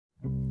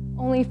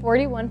Only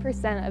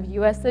 41% of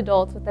U.S.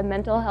 adults with a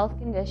mental health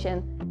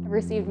condition have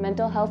received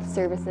mental health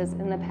services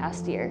in the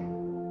past year.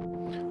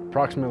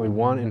 Approximately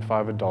 1 in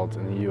 5 adults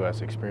in the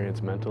U.S.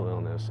 experience mental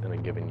illness in a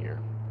given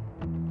year.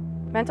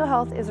 Mental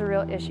health is a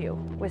real issue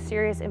with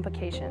serious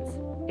implications.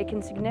 It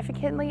can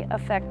significantly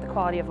affect the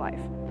quality of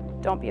life.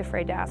 Don't be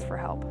afraid to ask for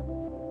help.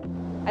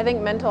 I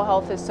think mental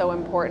health is so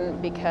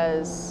important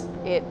because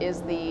it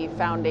is the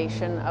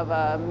foundation of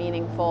a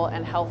meaningful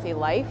and healthy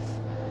life.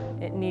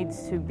 It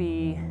needs to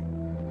be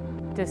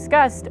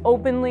discussed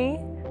openly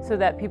so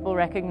that people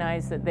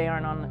recognize that they're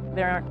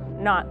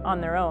not on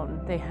their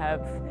own.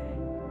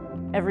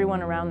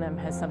 Everyone around them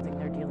has something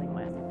they're dealing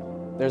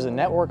with. There's a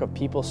network of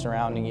people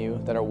surrounding you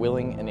that are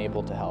willing and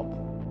able to help.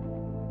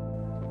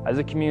 As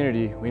a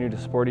community, we need to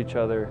support each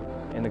other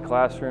in the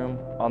classroom,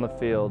 on the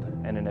field,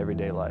 and in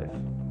everyday life.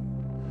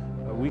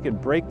 We could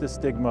break the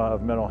stigma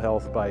of mental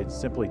health by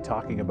simply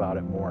talking about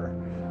it more.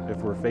 If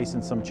we're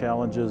facing some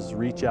challenges,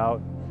 reach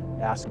out,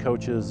 ask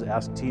coaches,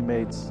 ask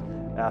teammates,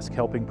 ask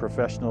helping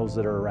professionals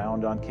that are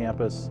around on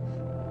campus.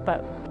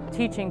 But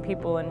teaching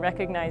people and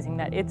recognizing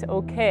that it's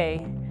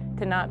okay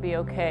to not be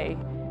okay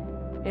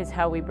is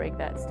how we break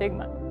that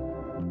stigma.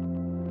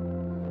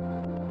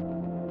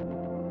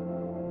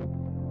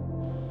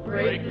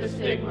 Break the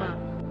stigma.